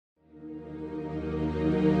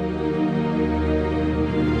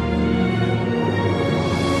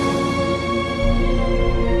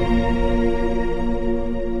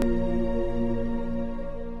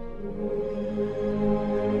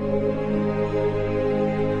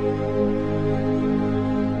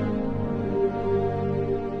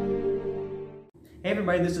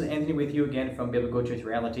everybody, this is Anthony with you again from Biblical Truth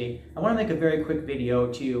Reality. I want to make a very quick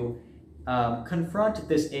video to confront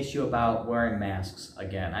this issue about wearing masks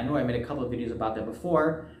again. I know I made a couple of videos about that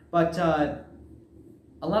before, but a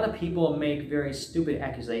lot of people make very stupid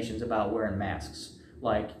accusations about wearing masks.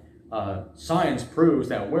 Like, science proves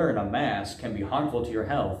that wearing a mask can be harmful to your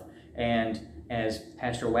health. And as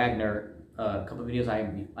Pastor Wagner, a couple of videos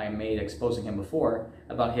I made exposing him before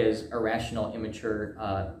about his irrational, immature,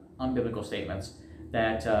 unbiblical statements,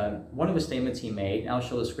 that one of the statements he made, and I'll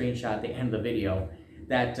show the screenshot at the end of the video,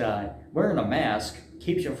 that wearing a mask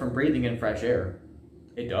keeps you from breathing in fresh air.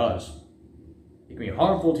 It does. It can be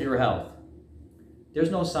harmful to your health. There's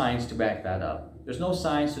no science to back that up. There's no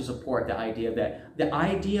science to support the idea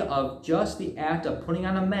of just the act of putting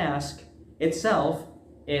on a mask itself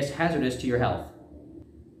is hazardous to your health.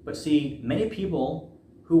 But see, many people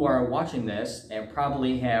who are watching this and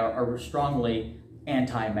probably are strongly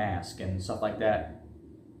anti-mask and stuff like that,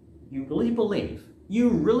 you really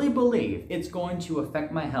believe it's going to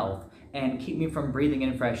affect my health and keep me from breathing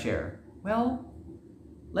in fresh air. Well,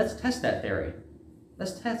 let's test that theory.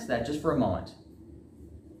 Let's test that just for a moment.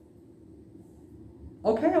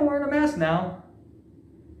 Okay, I'm wearing a mask now.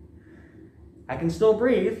 I can still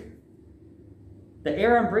breathe. The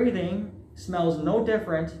air I'm breathing smells no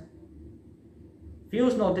different,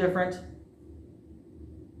 feels no different.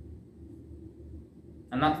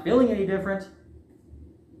 I'm not feeling any different.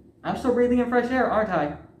 I'm still breathing in fresh air, aren't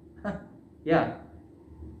I? Yeah.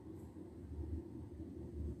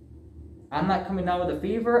 I'm not coming down with a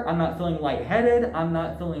fever. I'm not feeling lightheaded. I'm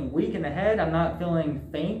not feeling weak in the head. I'm not feeling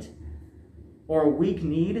faint or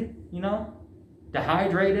weak-kneed,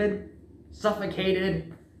 dehydrated,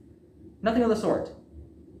 suffocated, nothing of the sort.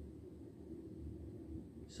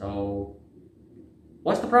 So,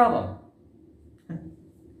 what's the problem?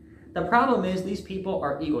 The problem is these people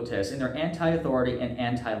are egotists and they're anti-authority and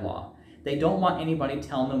anti-law. They don't want anybody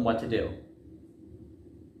telling them what to do.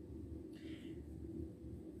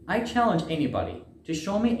 I challenge anybody to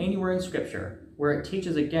show me anywhere in Scripture where it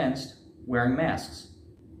teaches against wearing masks.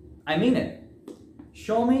 I mean it.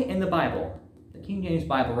 Show me in the Bible, the King James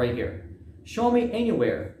Bible right here. Show me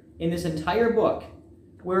anywhere in this entire book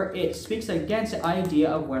where it speaks against the idea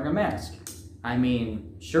of wearing a mask. I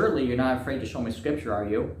mean, surely you're not afraid to show me Scripture, are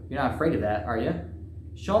you? You're not afraid of that, are you?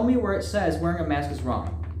 Show me where it says wearing a mask is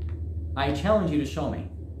wrong. I challenge you to show me.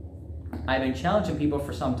 I've been challenging people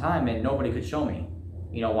for some time and nobody could show me.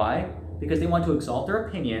 You know why? Because they want to exalt their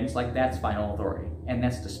opinions like that's final authority, and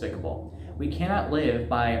that's despicable. We cannot live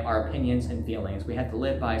by our opinions and feelings. We have to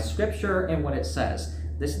live by Scripture and what it says.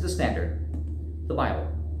 This is the standard. The Bible.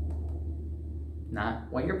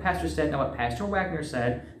 Not what your pastor said, not what Pastor Wagner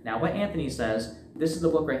said, not what Anthony says. This is the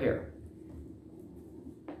book right here.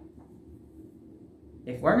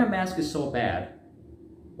 If wearing a mask is so bad,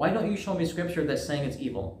 why don't you show me Scripture that's saying it's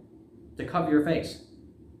evil to cover your face?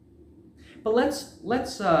 But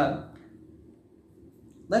let's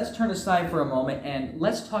turn aside for a moment and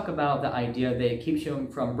let's talk about the idea that it keeps you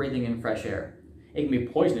from breathing in fresh air. It can be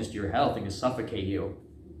poisonous to your health and can suffocate you.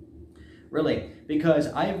 Really, because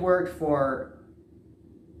I've worked for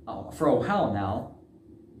a while now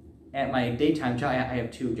at my daytime job. I have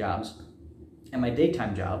two jobs. At my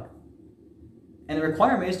daytime job, and the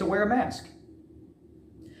requirement is to wear a mask.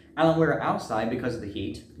 I don't wear it outside because of the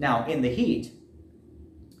heat. Now, in the heat,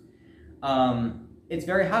 it's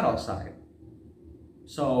very hot outside.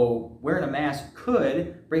 So wearing a mask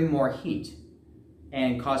could bring more heat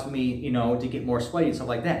and cause me, to get more sweaty and stuff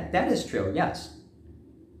like that. That is true, yes.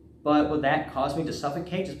 But would that cause me to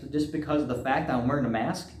suffocate just because of the fact that I'm wearing a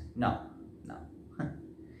mask? No.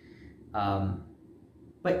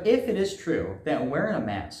 But if it is true that wearing a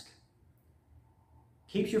mask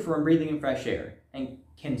keeps you from breathing in fresh air and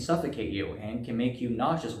can suffocate you and can make you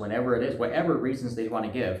nauseous, whatever it is, whatever reasons they want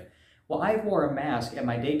to give, well, I wore a mask at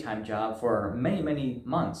my daytime job for many, many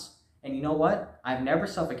months. And you know what? I've never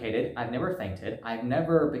suffocated. I've never fainted. I've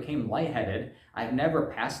never became lightheaded. I've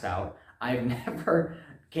never passed out. I've never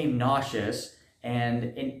became nauseous. And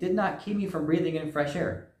it did not keep me from breathing in fresh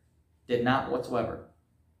air. Did not whatsoever.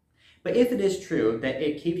 But if it is true that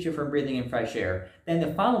it keeps you from breathing in fresh air, then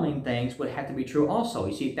the following things would have to be true also.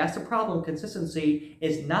 You see, that's the problem. Consistency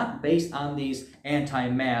is not based on these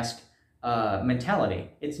anti-mask mentality.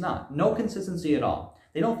 It's not. No consistency at all.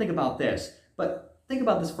 They don't think about this. But think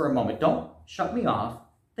about this for a moment. Don't shut me off.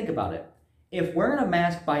 Think about it. If wearing a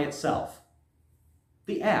mask by itself,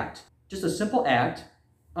 the act, just a simple act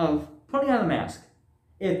of putting on a mask,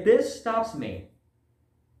 if this stops me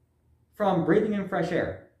from breathing in fresh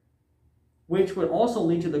air, which would also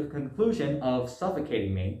lead to the conclusion of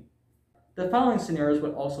suffocating me, the following scenarios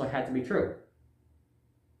would also have to be true.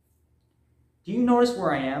 Do you notice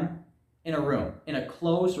where I am? In a room, in a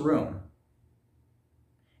closed room.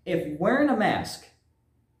 If wearing a mask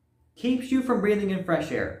keeps you from breathing in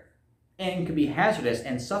fresh air and can be hazardous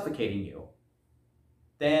and suffocating you,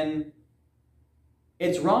 then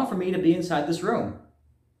it's wrong for me to be inside this room,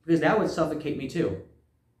 because that would suffocate me too.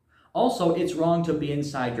 Also, it's wrong to be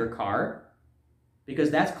inside your car,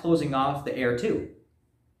 because that's closing off the air too.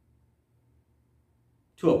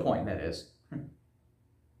 To a point, that is.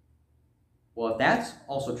 Well, if that's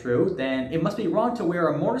also true, then it must be wrong to wear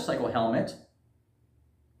a motorcycle helmet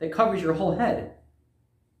that covers your whole head.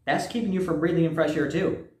 That's keeping you from breathing in fresh air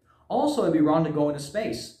too. Also, it'd be wrong to go into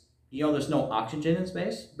space. You know there's no oxygen in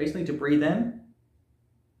space, basically to breathe in.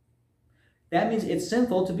 That means it's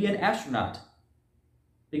sinful to be an astronaut,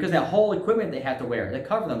 because that whole equipment they have to wear, they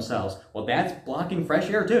cover themselves, well, that's blocking fresh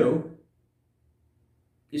air too.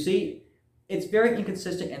 You see, it's very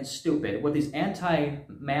inconsistent and stupid what these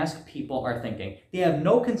anti-mask people are thinking. They have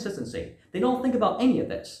no consistency. They don't think about any of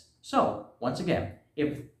this. So, once again,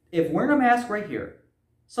 if wearing a mask right here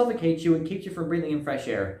suffocates you and keeps you from breathing in fresh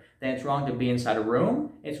air, then it's wrong to be inside a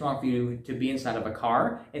room, it's wrong for you to be inside of a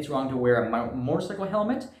car, it's wrong to wear a motorcycle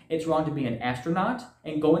helmet, it's wrong to be an astronaut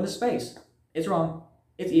and go into space. It's wrong.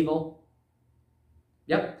 It's evil.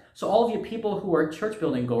 Yep. So all of you people who are church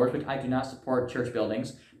building goers, which I do not support church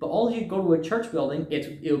buildings, but all of you go to a church building,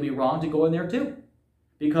 it will be wrong to go in there too,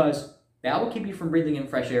 because that will keep you from breathing in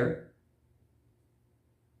fresh air.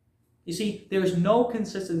 You see, there's no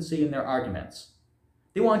consistency in their arguments.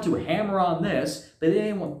 They want to hammer on this, but they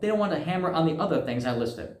don't want to hammer on the other things I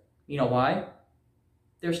listed. You know why?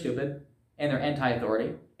 They're stupid, and they're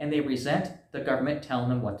anti-authority, and they resent the government telling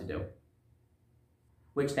them what to do,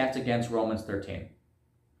 which that's against Romans 13.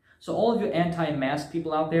 So all of you anti-mask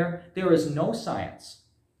people out there is no science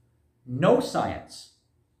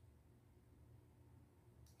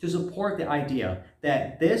to support the idea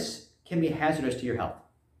that this can be hazardous to your health.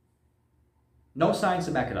 No science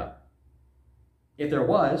to back it up. If there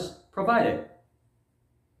was, provide it.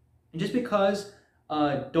 And just because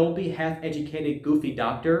a dopey, half-educated, goofy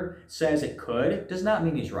doctor says it could, does not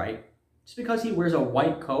mean he's right. Just because he wears a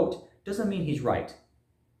white coat doesn't mean he's right.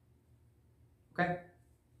 Okay?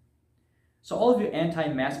 So all of you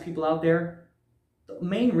anti-mask people out there, the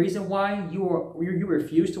main reason why you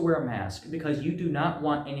refuse to wear a mask is because you do not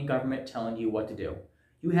want any government telling you what to do.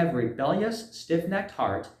 You have a rebellious, stiff-necked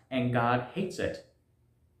heart, and God hates it.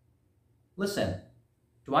 Listen,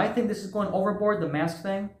 do I think this is going overboard, the mask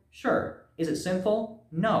thing? Sure. Is it sinful?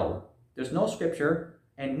 No. There's no scripture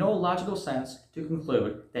and no logical sense to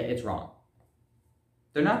conclude that it's wrong.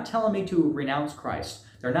 They're not telling me to renounce Christ.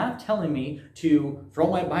 They're not telling me to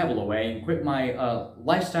throw my Bible away and quit my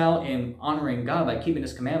lifestyle in honoring God by keeping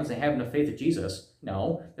His commandments and having the faith of Jesus.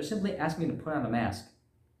 No, they're simply asking me to put on a mask.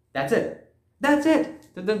 That's it. That's it.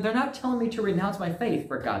 They're not telling me to renounce my faith,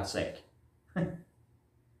 for God's sake.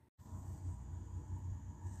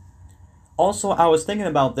 Also, I was thinking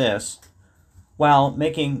about this while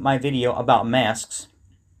making my video about masks,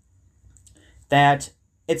 that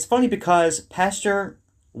it's funny because Pastor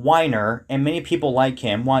Weiner and many people like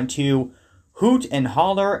him want to hoot and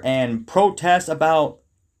holler and protest about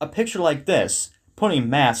a picture like this, putting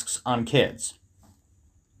masks on kids.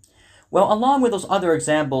 Well, along with those other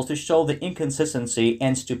examples to show the inconsistency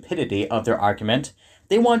and stupidity of their argument,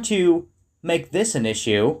 they want to make this an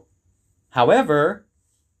issue. However,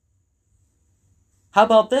 how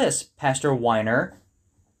about this, Pastor Weiner?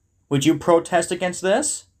 Would you protest against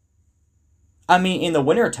this? I mean, in the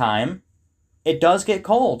wintertime, it does get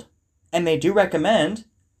cold, and they do recommend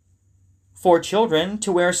for children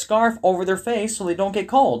to wear a scarf over their face so they don't get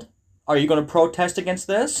cold. Are you going to protest against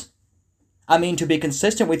this? I mean, to be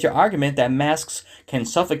consistent with your argument that masks can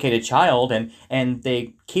suffocate a child and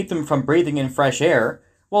they keep them from breathing in fresh air,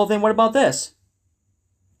 well then what about this?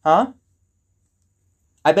 Huh?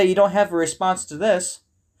 I bet you don't have a response to this.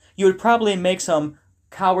 You would probably make some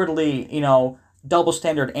cowardly, double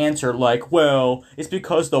standard answer like, well, it's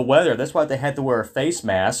because the weather, that's why they had to wear a face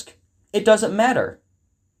mask. It doesn't matter.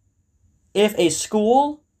 If a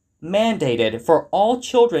school mandated for all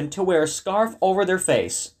children to wear a scarf over their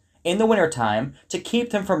face in the wintertime to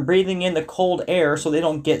keep them from breathing in the cold air so they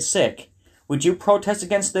don't get sick, would you protest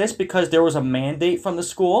against this because there was a mandate from the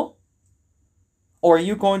school? Or are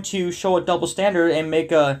you going to show a double standard and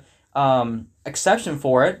make a exception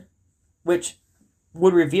for it, which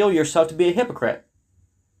would reveal yourself to be a hypocrite?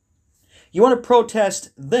 You want to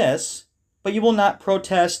protest this, but you will not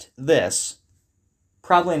protest this.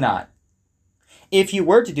 Probably not. If you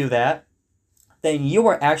were to do that, then you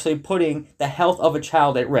are actually putting the health of a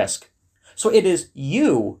child at risk. So it is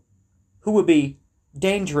you who would be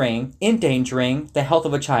endangering the health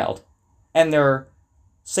of a child and their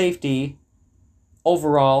safety,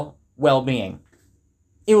 overall well-being.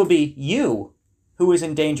 It will be you who is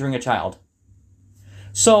endangering a child.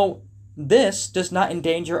 So this does not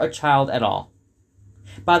endanger a child at all.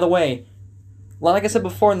 By the way, like I said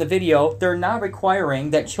before in the video, they're not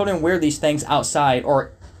requiring that children wear these things outside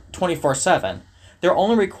or 24/7. They're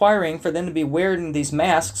only requiring for them to be wearing these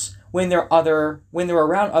masks when they're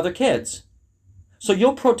around other kids. So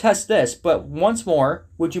you'll protest this, but once more,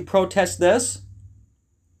 would you protest this?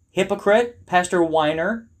 Hypocrite, Pastor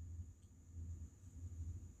Whiner?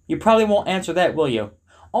 You probably won't answer that, will you?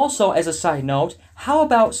 Also, as a side note, how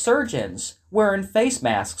about surgeons wearing face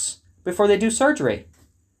masks before they do surgery?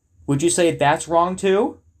 Would you say that's wrong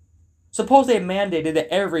too? Suppose they mandated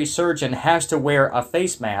that every surgeon has to wear a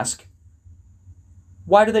face mask.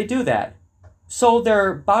 Why do they do that? So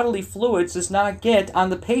their bodily fluids does not get on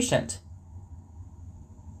the patient.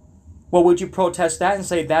 Well, would you protest that and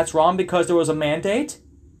say that's wrong because there was a mandate?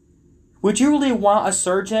 Would you really want a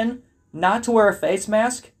surgeon not to wear a face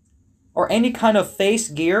mask or any kind of face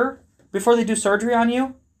gear before they do surgery on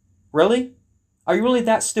you? Really? Are you really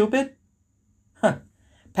that stupid? Huh.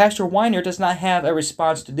 Pastor Weiner does not have a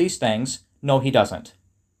response to these things. No, he doesn't.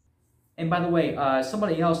 And by the way,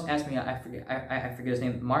 somebody else asked me, I forget his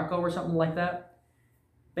name, Marco or something like that.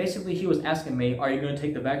 Basically, he was asking me, are you going to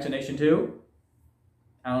take the vaccination too?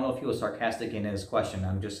 I don't know if he was sarcastic in his question,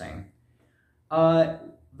 I'm just saying.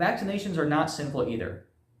 Vaccinations are not sinful either.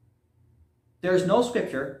 There is no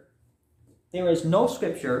scripture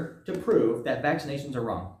to prove that vaccinations are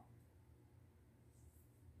wrong.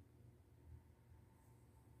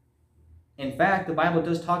 In fact, the Bible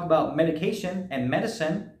does talk about medication and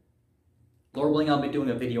medicine. Lord willing, I'll be doing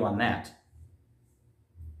a video on that.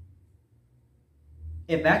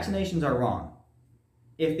 If vaccinations are wrong,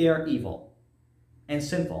 if they are evil and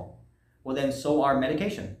sinful, well then so are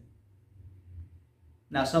medication.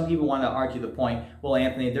 Now some people want to argue the point, well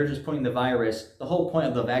Anthony, they're just putting the virus, the whole point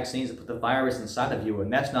of the vaccine is to put the virus inside of you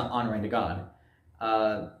and that's not honoring to God.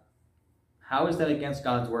 How is that against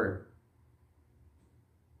God's word?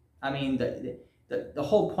 I mean, the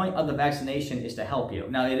whole point of the vaccination is to help you.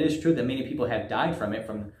 Now, it is true that many people have died from it,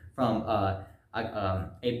 from a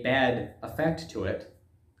bad effect to it,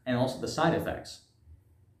 and also the side effects.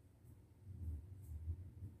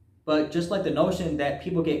 But just like the notion that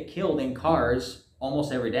people get killed in cars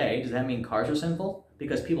almost every day, does that mean cars are sinful?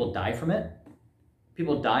 Because people die from it?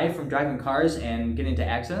 People die from driving cars and getting into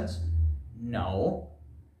accidents? No,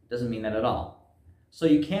 doesn't mean that at all. So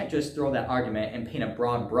you can't just throw that argument and paint a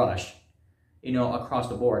broad brush, across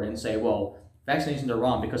the board and say, well, vaccinations are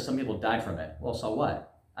wrong because some people died from it. Well, so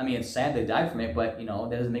what? I mean, it's sad they died from it, but that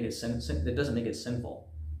doesn't make it sinful.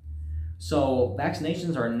 So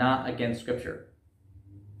vaccinations are not against Scripture.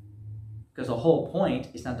 Because the whole point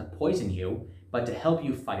is not to poison you, but to help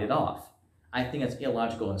you fight it off. I think it's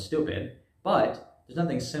illogical and stupid, but there's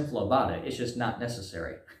nothing sinful about it. It's just not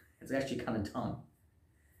necessary. It's actually kind of dumb.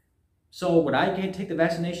 So would I take the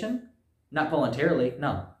vaccination? Not voluntarily,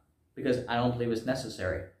 no, because I don't believe it's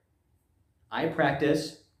necessary. I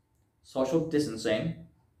practice social distancing,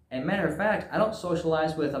 and matter of fact, I don't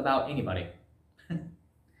socialize with about anybody.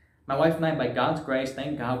 My wife and I, by God's grace,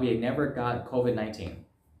 thank God, we never got COVID-19.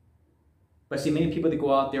 But see, many people that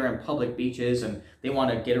go out there in public beaches and they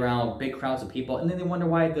want to get around big crowds of people, and then they wonder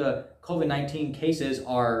why the COVID-19 cases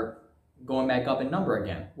are going back up in number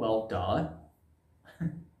again. Well, duh.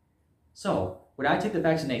 So, would I take the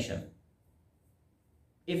vaccination?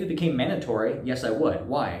 If it became mandatory, yes, I would.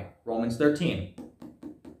 Why? Romans 13.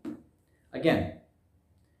 Again,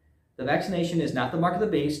 the vaccination is not the mark of the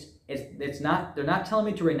beast. They're not telling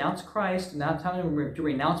me to renounce Christ, not telling me to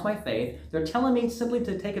renounce my faith. They're telling me simply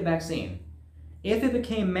to take a vaccine. If it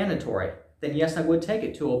became mandatory, then yes, I would take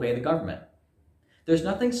it to obey the government. There's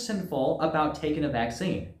nothing sinful about taking a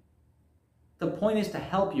vaccine. The point is to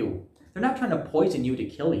help you. They're not trying to poison you to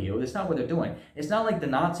kill you. That's not what they're doing. It's not like the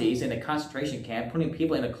Nazis in a concentration camp putting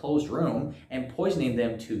people in a closed room and poisoning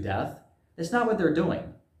them to death. That's not what they're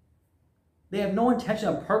doing. They have no intention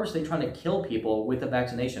of purposely trying to kill people with a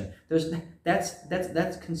vaccination.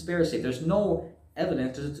 That's conspiracy. There's no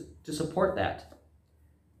evidence to support that.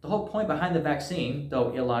 The whole point behind the vaccine,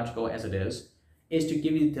 though illogical as it is to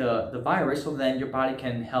give you the virus so then your body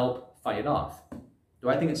can help fight it off. Do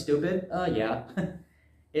I think it's stupid? Yeah.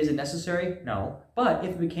 Is it necessary? No. But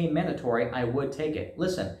if it became mandatory, I would take it.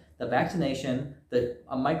 Listen, the vaccination,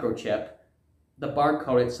 a microchip, the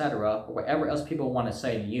barcode, etc., or whatever else people want to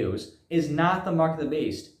say and use, is not the mark of the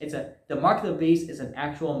beast. The mark of the beast is an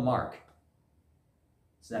actual mark.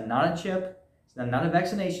 It's not a chip. It's not a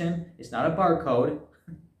vaccination. It's not a barcode.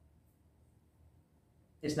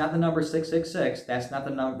 It's not the number 666. That's not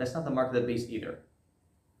the number. That's not the mark of the beast either.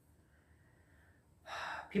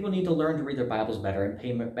 People need to learn to read their Bibles better and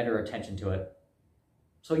pay better attention to it.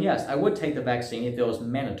 So yes, I would take the vaccine if it was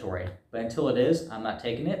mandatory, but until it is, I'm not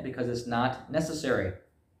taking it because it's not necessary.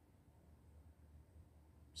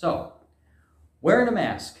 So, wearing a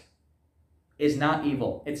mask is not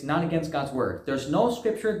evil. It's not against God's word. There's no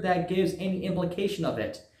scripture that gives any implication of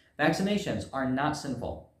it. Vaccinations are not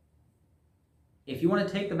sinful. If you want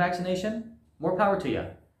to take the vaccination, more power to you.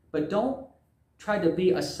 But don't try to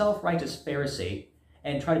be a self-righteous Pharisee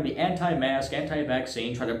and try to be anti-mask,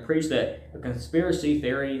 anti-vaccine, try to preach that a conspiracy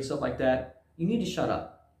theory and stuff like that. You need to shut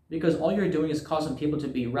up, because all you're doing is causing people to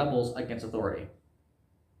be rebels against authority.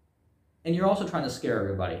 And you're also trying to scare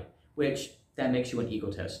everybody, which that makes you an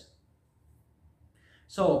egotist.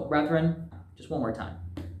 So, brethren, just one more time.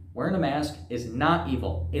 Wearing a mask is not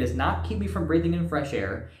evil. It does not keep me from breathing in fresh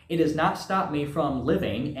air. It does not stop me from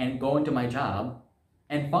living and going to my job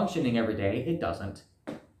and functioning every day. It doesn't.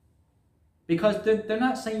 Because they're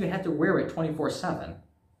not saying you have to wear it 24/7.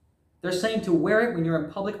 They're saying to wear it when you're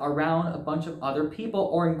in public around a bunch of other people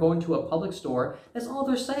or in going to a public store. That's all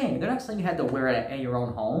they're saying. They're not saying you have to wear it at your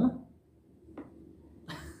own home.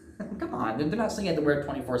 Come on, they're not saying you have to wear it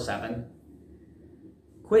 24/7.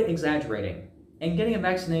 Quit exaggerating. And getting a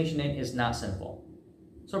vaccination in is not sinful.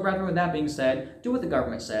 So brethren, with that being said, do what the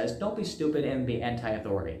government says. Don't be stupid and be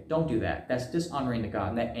anti-authority. Don't do that. That's dishonoring to God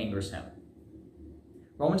and that angers him.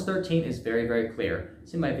 Romans 13 is very, very clear.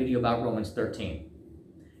 See my video about Romans 13.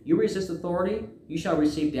 You resist authority, you shall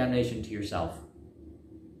receive damnation to yourself.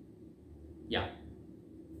 Yeah.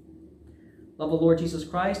 Love the Lord Jesus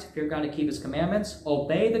Christ, fear God and keep his commandments,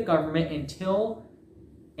 obey the government until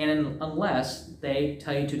and unless they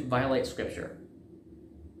tell you to violate Scripture.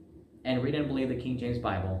 And read and believe the King James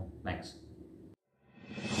Bible. Thanks.